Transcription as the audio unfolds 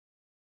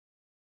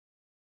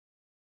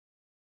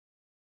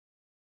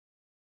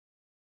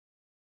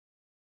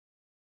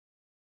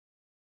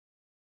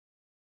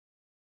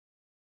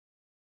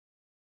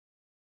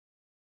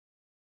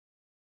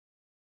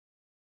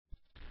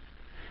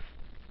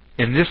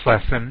In this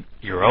lesson,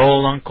 your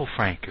old Uncle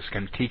Frank is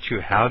going to teach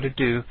you how to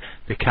do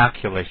the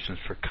calculations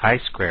for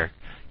chi-square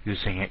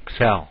using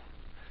Excel.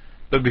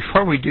 But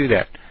before we do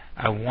that,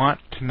 I want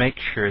to make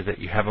sure that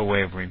you have a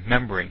way of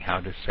remembering how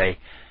to say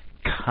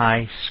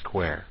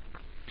chi-square.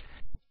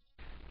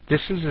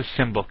 This is a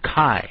symbol.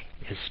 Chi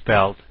is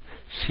spelled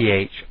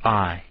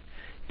C-H-I.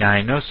 Now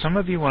I know some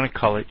of you want to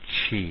call it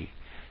chi.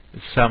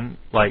 Some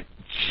like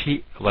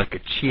a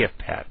chia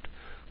pet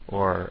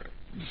or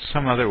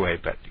some other way,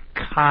 but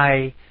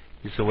chi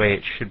is the way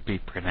it should be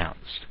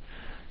pronounced.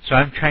 So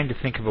I'm trying to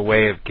think of a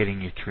way of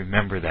getting you to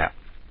remember that.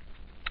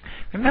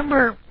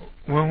 Remember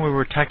when we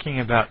were talking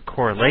about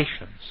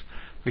correlations,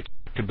 we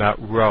talked about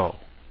rho.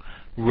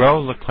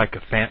 Rho looked like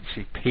a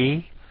fancy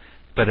P,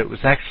 but it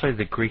was actually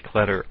the Greek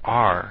letter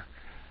R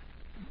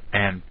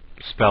and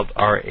spelled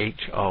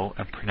R-H-O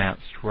and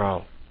pronounced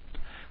rho.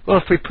 Well,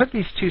 if we put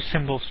these two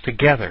symbols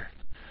together,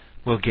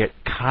 we'll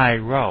get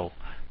Cairo,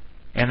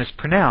 and it's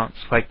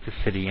pronounced like the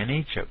city in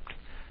Egypt,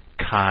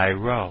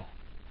 Cairo.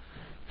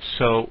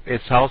 So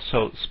it's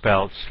also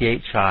spelled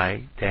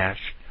C-H-I-R-H-O.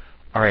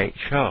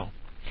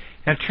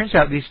 And it turns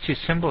out these two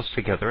symbols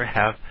together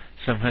have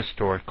some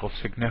historical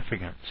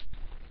significance.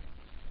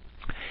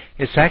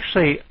 It's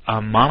actually a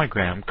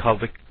monogram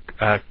called the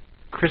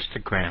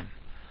Christogram,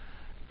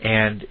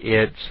 and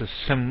it's a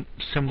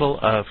symbol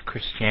of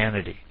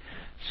Christianity.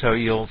 So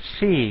you'll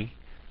see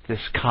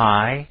this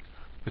chi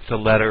with the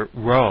letter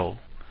rho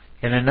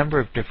in a number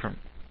of different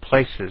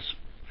places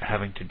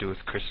having to do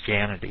with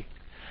Christianity.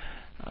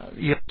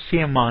 You'll see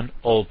them on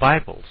old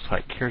Bibles,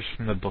 like here's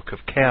from the book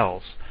of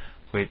Kells,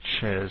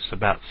 which is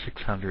about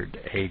 600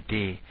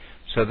 AD.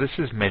 So this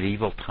is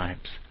medieval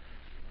times.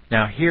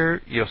 Now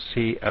here you'll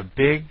see a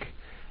big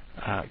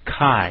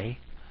chi,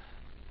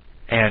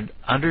 and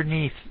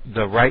underneath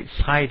the right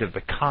side of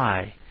the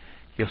chi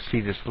you'll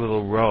see this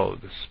little rho,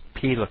 this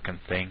P-looking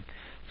thing.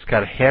 It's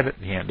got a head at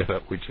the end of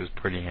it, which is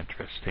pretty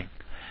interesting.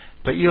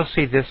 But you'll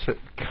see this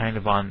kind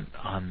of on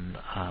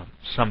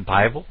some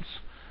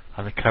Bibles,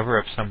 on the cover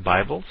of some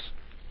Bibles.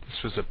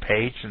 This was a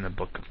page in the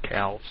book of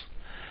Kells.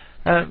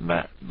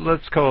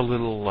 Let's go a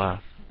little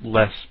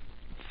less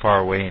far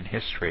away in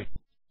history.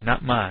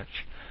 Not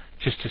much.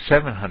 Just to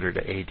 700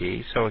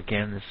 AD. So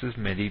again, this is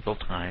medieval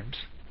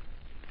times.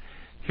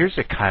 Here's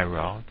a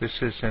Cairo.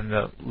 This is in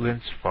the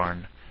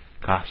Lindsfarne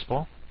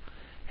Gospel.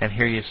 And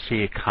here you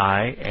see a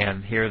chi,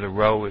 and here the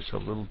rho is a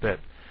little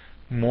bit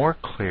more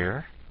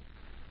clear.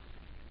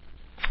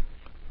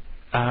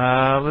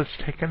 Let's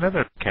take another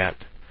look at.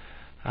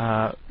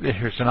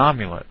 Here's an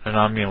amulet. An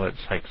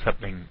amulet's like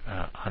something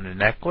on a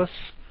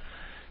necklace,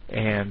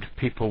 and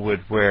people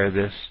would wear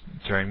this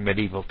during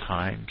medieval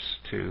times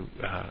to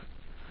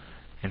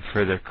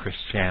infer their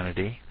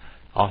Christianity.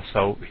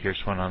 Also,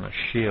 here's one on a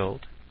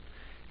shield,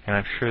 and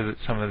I'm sure that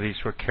some of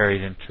these were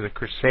carried into the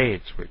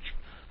Crusades, which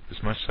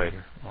was much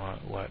later,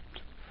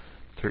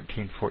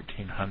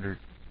 1400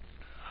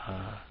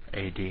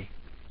 AD.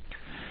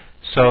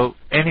 So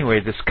anyway,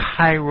 this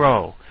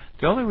Cairo,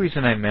 the only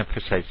reason I'm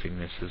emphasizing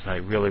this is I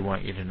really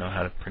want you to know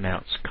how to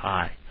pronounce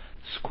chi,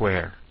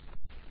 square.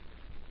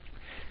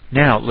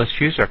 Now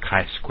let's use our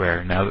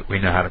chi-square now that we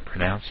know how to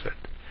pronounce it.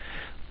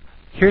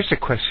 Here's a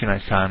question I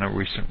saw in a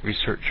recent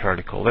research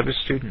article that a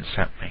student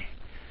sent me.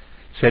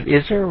 It said,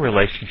 is there a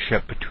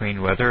relationship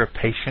between whether a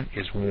patient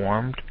is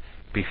warmed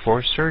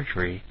before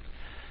surgery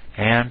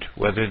and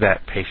whether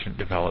that patient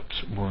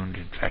develops wound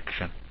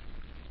infection?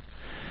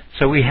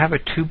 So we have a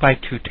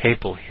 2x2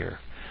 table here.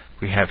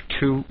 We have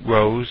 2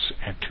 rows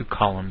and 2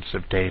 columns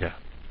of data.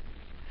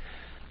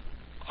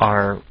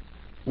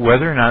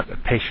 Whether or not the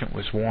patient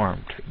was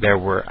warmed, there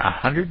were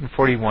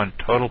 141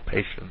 total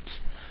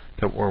patients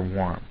that were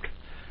warmed.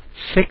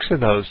 6 of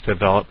those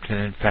developed an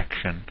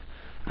infection.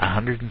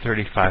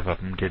 135 of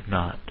them did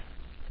not.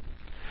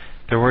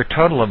 There were a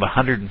total of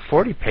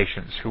 140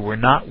 patients who were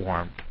not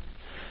warmed.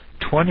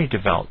 20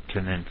 developed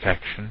an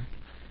infection,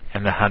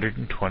 and the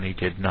 120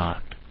 did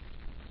not.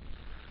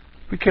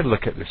 We could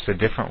look at this a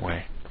different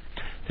way.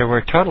 There were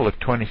a total of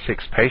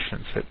 26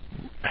 patients that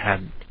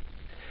had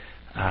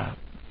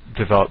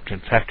developed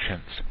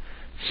infections.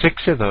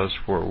 6 of those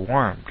were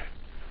warmed,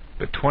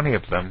 but 20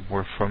 of them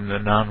were from the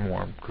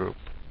non-warmed group.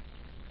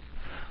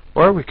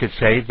 Or we could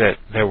say that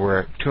there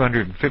were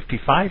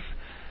 255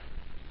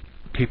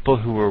 people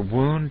who were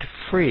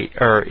wound-free,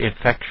 or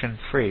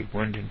infection-free,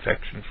 wound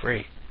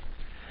infection-free.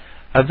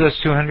 Of those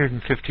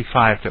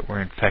 255 that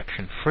were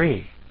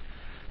infection-free,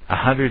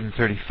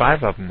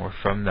 135 of them were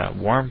from the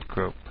warmed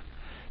group,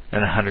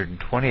 and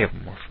 120 of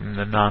them were from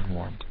the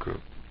non-warmed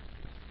group.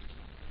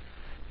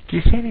 Do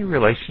you see any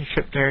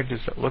relationship there?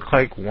 Does it look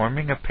like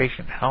warming a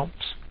patient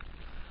helps,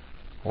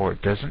 or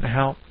it doesn't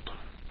help?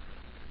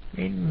 I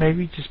mean,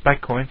 maybe just by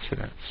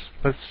coincidence.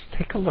 Let's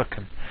take a look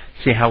and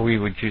see how we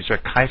would use our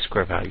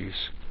chi-square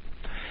values.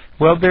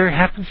 Well, there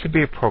happens to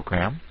be a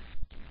program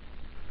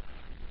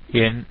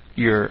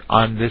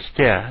on this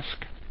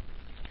desk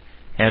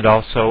and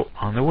also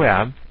on the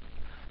web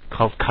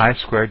called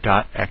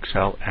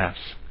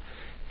chi-square.xls.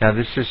 Now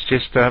this is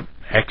just a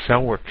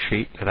Excel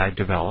worksheet that I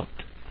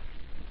developed.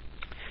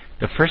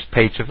 the first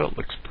page of it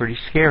looks pretty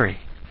scary,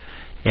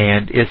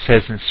 and it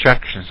says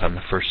instructions on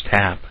the first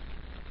tab.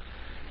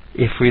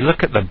 If we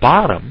look at the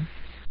bottom,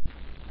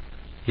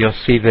 you'll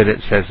see that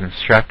it says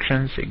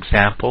instructions,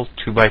 example,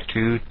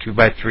 2x2,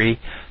 2x3,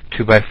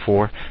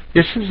 2x4.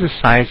 This is the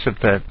size of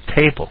the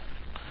table.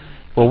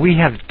 Well, we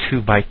have a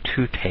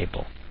 2x2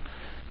 table.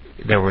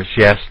 There was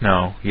yes,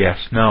 no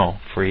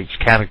for each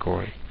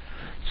category.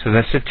 So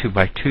that's a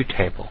 2x2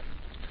 table.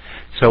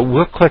 So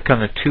we'll click on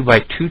the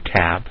 2x2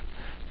 tab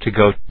to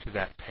go to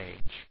that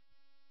page.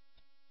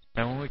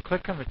 Now when we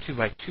click on the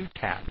 2x2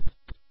 tab,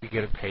 we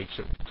get a page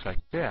that looks like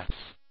this.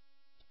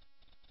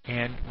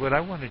 And what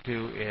I want to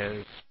do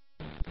is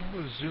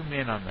we'll zoom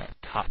in on that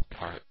top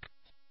part.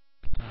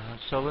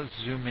 So let's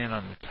zoom in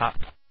on the top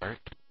part.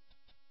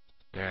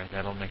 There,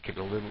 that'll make it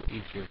a little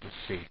easier to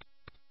see.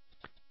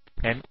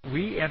 And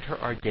we enter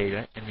our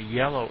data in the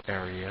yellow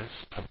areas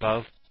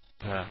above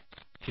the,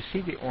 do you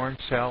see the orange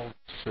cells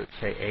that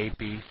say A,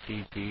 B,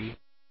 C, D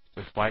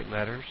with white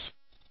letters?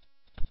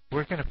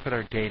 We're going to put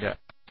our data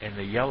in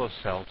the yellow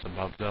cells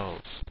above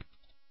those.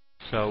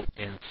 So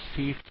in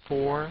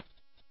C4,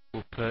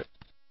 we'll put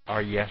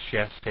our yes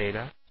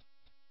data.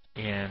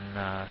 In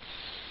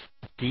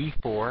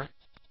D4,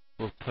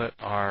 we'll put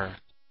our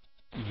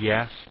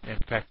yes,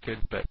 infected,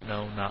 but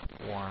no, not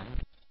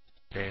warmed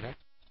data.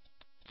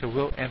 So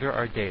we'll enter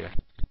our data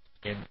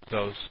in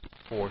those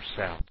 4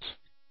 cells.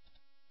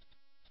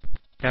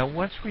 Now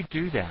once we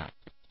do that,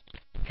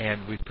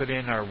 and we put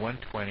in our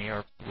 120,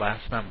 our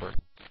last number,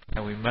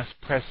 and we must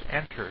press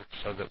enter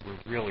so that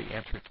we've really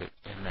entered it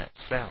in that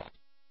cell,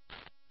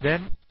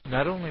 then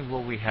not only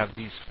will we have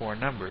these 4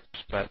 numbers,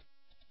 but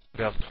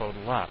they'll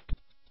total up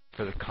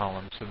for the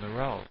columns and the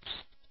rows.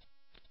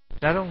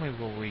 Not only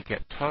will we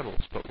get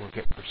totals, but we'll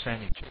get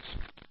percentages.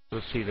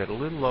 We'll see that a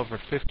little over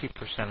 50%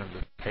 of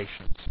the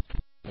patients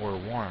were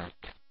warmed,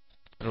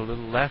 and a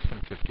little less than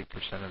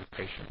 50% of the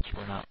patients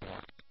were not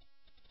warmed.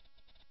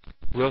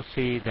 We'll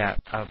see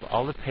that of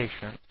all the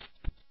patients,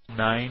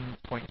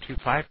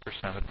 9.25%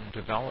 of them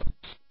developed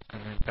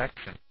an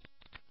infection,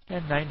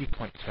 and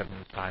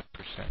 90.75%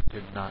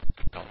 did not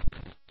develop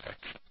an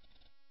infection.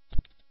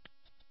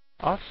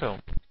 Also,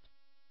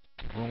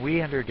 when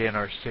we entered in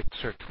our 6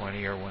 or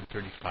 20 or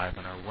 135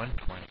 and our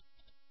 120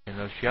 in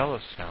those yellow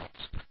cells,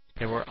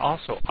 they were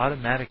also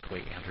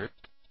automatically entered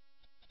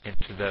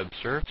into the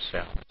observed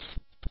cells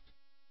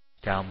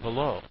down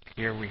below.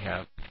 Here we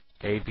have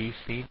A, B,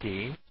 C,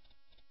 D,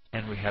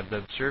 and we have the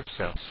observed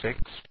cells 6,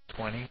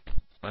 20,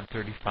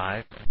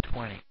 135, and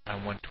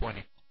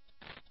 120.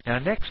 Now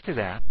next to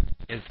that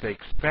is the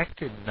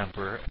expected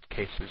number of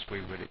cases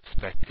we would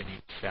expect in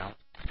each cell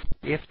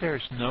if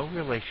there's no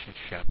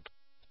relationship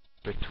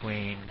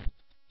between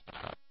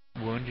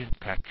wound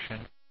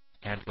infection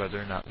and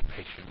whether or not the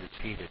patient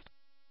is heated.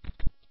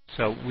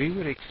 So we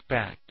would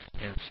expect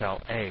in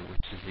cell A,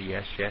 which is the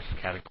yes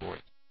category,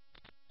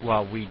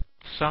 while we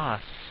saw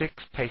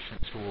 6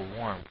 patients who were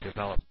warm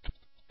develop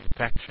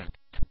infection,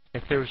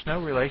 if there was no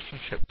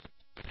relationship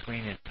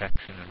between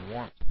infection and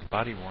warmth,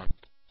 body warmth,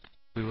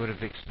 we would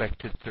have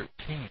expected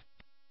 13.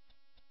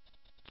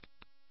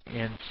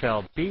 In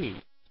cell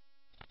B,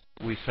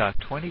 we saw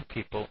 20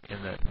 people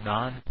in the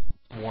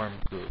non-warm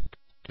group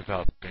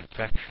develop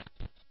infection.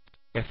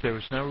 If there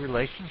was no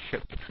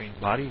relationship between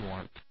body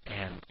warmth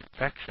and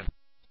infection,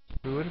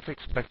 we would have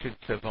expected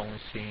to have only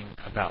seen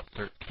about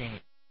 13.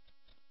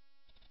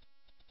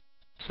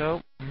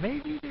 So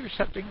maybe there's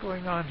something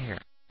going on here.